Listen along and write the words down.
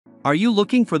Are you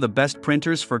looking for the best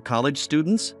printers for college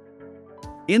students?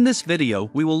 In this video,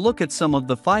 we will look at some of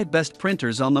the 5 best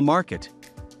printers on the market.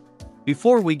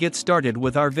 Before we get started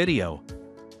with our video,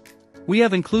 we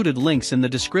have included links in the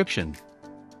description,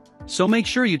 so make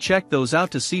sure you check those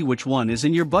out to see which one is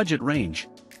in your budget range.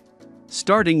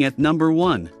 Starting at number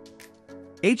 1.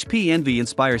 HP Envy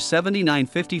Inspire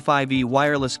 7955E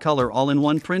Wireless Color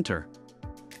All-in-One Printer.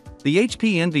 The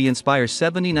HP Envy Inspire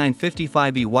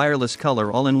 7955E Wireless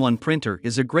Color All-in-One Printer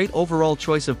is a great overall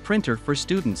choice of printer for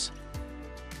students.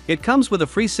 It comes with a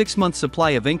free 6-month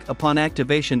supply of ink upon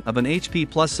activation of an HP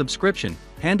Plus subscription,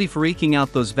 handy for eking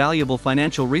out those valuable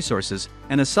financial resources,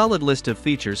 and a solid list of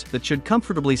features that should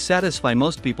comfortably satisfy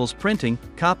most people's printing,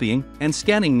 copying, and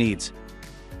scanning needs.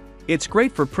 It's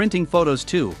great for printing photos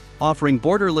too, offering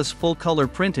borderless full-color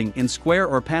printing in square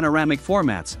or panoramic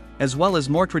formats, as well as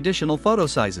more traditional photo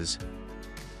sizes.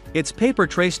 Its paper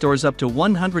tray stores up to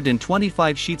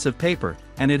 125 sheets of paper,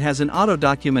 and it has an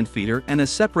auto-document feeder and a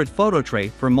separate photo tray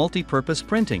for multi-purpose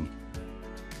printing.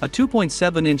 A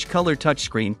 2.7-inch color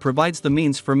touchscreen provides the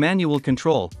means for manual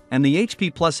control, and the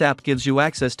HP Plus app gives you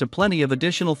access to plenty of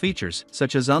additional features,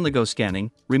 such as on-the-go scanning,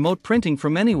 remote printing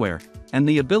from anywhere, and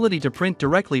the ability to print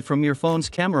directly from your phone's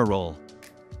camera roll.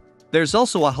 There's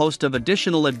also a host of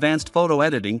additional advanced photo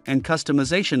editing and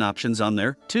customization options on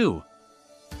there, too.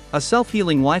 A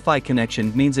self-healing Wi-Fi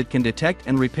connection means it can detect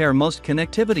and repair most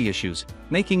connectivity issues,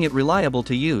 making it reliable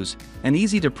to use, and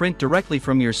easy to print directly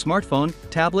from your smartphone,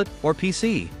 tablet, or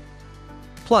PC.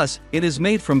 Plus, it is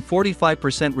made from 45%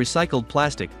 recycled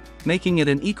plastic, making it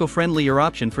an eco-friendlier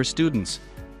option for students.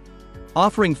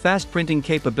 Offering fast printing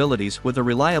capabilities with a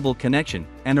reliable connection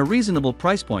and a reasonable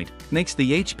price point makes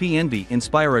the HP Envy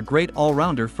Inspire a great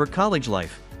all-rounder for college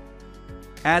life.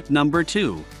 At number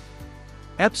 2.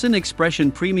 Epson Expression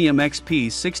Premium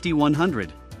XP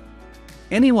 6100.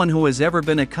 Anyone who has ever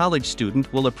been a college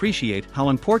student will appreciate how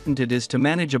important it is to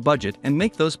manage a budget and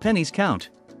make those pennies count.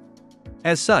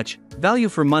 As such, value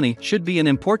for money should be an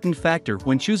important factor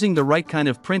when choosing the right kind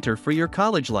of printer for your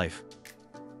college life.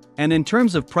 And in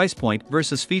terms of price point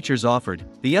versus features offered,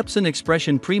 the Epson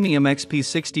Expression Premium XP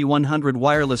 6100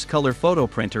 wireless color photo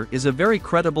printer is a very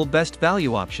credible best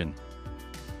value option.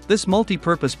 This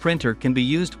multi-purpose printer can be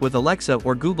used with Alexa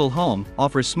or Google Home,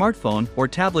 offers smartphone or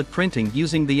tablet printing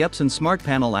using the Epson Smart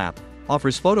Panel app,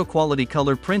 offers photo quality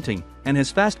color printing, and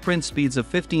has fast print speeds of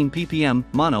 15 ppm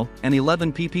mono and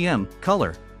 11 ppm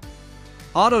color.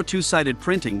 Auto two-sided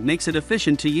printing makes it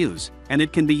efficient to use, and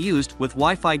it can be used with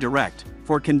Wi-Fi Direct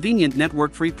for convenient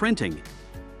network-free printing.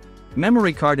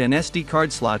 Memory card and SD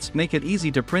card slots make it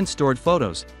easy to print stored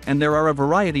photos, and there are a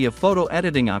variety of photo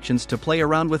editing options to play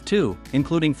around with too,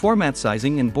 including format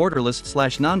sizing and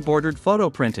borderless/non-bordered photo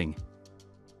printing.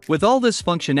 With all this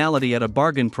functionality at a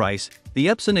bargain price, the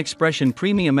Epson Expression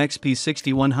Premium XP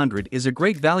 6100 is a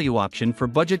great value option for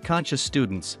budget-conscious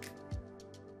students.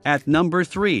 At number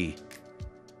 3.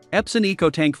 Epson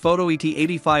EcoTank Photo ET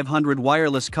 8500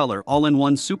 Wireless Color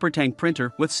All-in-One Super Tank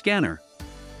Printer with Scanner.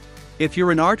 If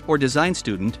you're an art or design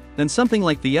student, then something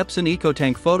like the Epson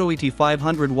EcoTank Photo ET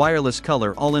 500 Wireless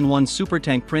Color All-in-One Super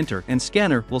Tank Printer and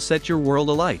Scanner will set your world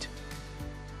alight.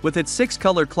 With its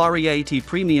 6-color Claria ET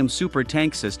Premium Super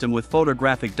Tank system with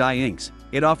photographic dye inks,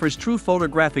 it offers true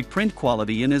photographic print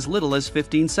quality in as little as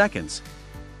 15 seconds.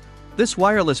 This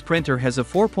wireless printer has a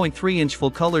 4.3-inch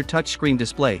full-color touchscreen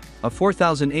display, a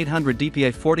 4800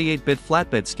 dpi 48-bit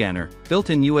flatbed scanner,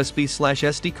 built-in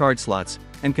USB/SD card slots,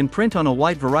 and can print on a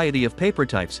wide variety of paper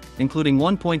types, including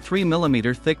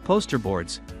 1.3mm thick poster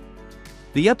boards.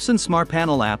 The Epson Smart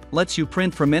Panel app lets you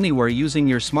print from anywhere using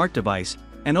your smart device,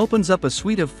 and opens up a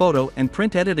suite of photo and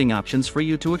print editing options for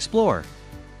you to explore.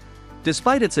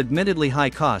 Despite its admittedly high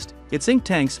cost, its ink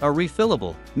tanks are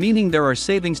refillable, meaning there are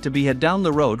savings to be had down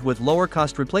the road with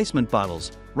lower-cost replacement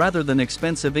bottles, rather than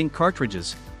expensive ink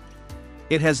cartridges.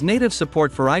 It has native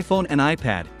support for iPhone and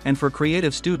iPad, and for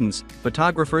creative students,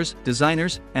 photographers,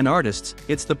 designers, and artists,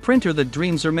 it's the printer that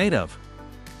dreams are made of.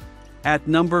 At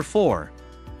number 4.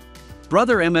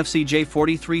 Brother MFC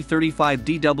J4335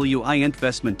 DWI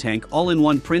Investment Tank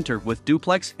All-in-One Printer with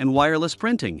Duplex and Wireless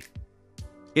Printing.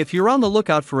 If you're on the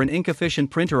lookout for an ink-efficient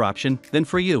printer option, then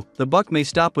for you, the buck may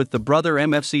stop with the Brother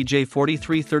MFC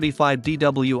J4335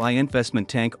 DWI Investment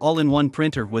Tank All-in-One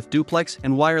Printer with Duplex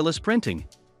and Wireless Printing.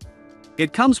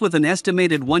 It comes with an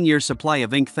estimated 1-year supply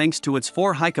of ink thanks to its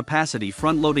 4 high-capacity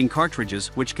front-loading cartridges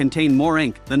which contain more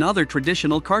ink than other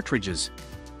traditional cartridges.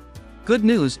 Good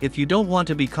news if you don't want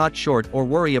to be caught short or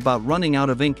worry about running out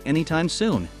of ink anytime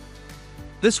soon.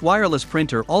 This wireless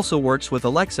printer also works with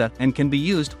Alexa and can be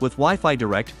used with Wi-Fi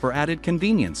Direct for added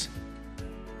convenience.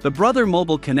 The Brother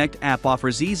Mobile Connect app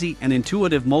offers easy and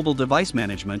intuitive mobile device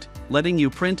management, letting you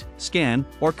print, scan,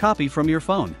 or copy from your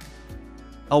phone.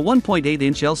 A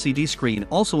 1.8-inch LCD screen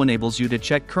also enables you to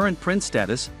check current print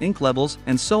status, ink levels,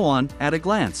 and so on at a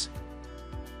glance.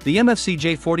 The MFC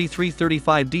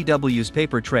J4335DW's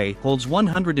paper tray holds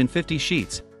 150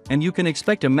 sheets, and you can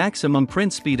expect a maximum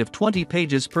print speed of 20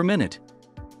 pages per minute.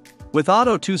 With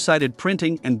auto two-sided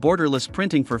printing and borderless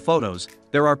printing for photos,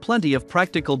 there are plenty of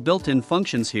practical built-in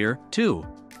functions here, too.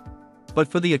 But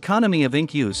for the economy of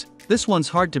ink use, this one's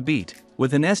hard to beat,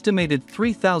 with an estimated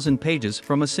 3,000 pages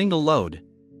from a single load.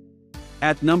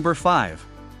 At number 5.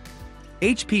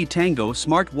 HP Tango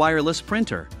Smart Wireless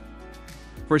Printer.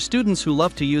 For students who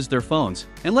love to use their phones,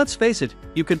 and let's face it,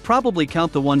 you could probably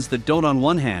count the ones that don't on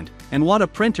one hand, and want a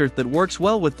printer that works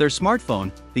well with their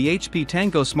smartphone, the HP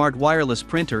Tango Smart Wireless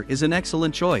Printer is an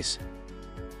excellent choice.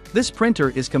 This printer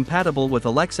is compatible with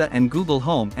Alexa and Google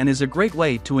Home and is a great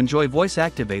way to enjoy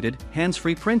voice-activated,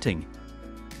 hands-free printing.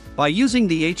 By using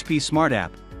the HP Smart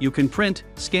app, you can print,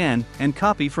 scan, and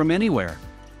copy from anywhere.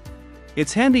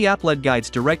 Its handy app-led guides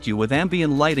direct you with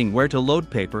ambient lighting where to load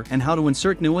paper and how to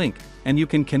insert new ink, and you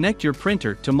can connect your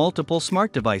printer to multiple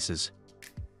smart devices.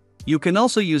 You can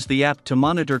also use the app to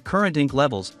monitor current ink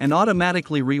levels and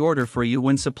automatically reorder for you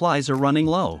when supplies are running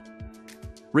low.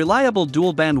 Reliable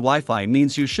dual-band Wi-Fi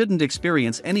means you shouldn't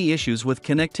experience any issues with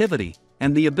connectivity,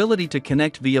 and the ability to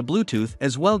connect via Bluetooth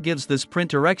as well gives this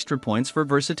printer extra points for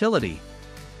versatility.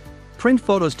 Print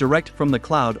photos direct from the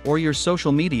cloud or your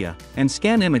social media, and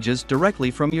scan images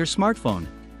directly from your smartphone.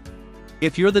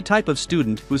 If you're the type of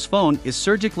student whose phone is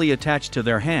surgically attached to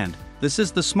their hand, this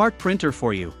is the smart printer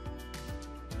for you.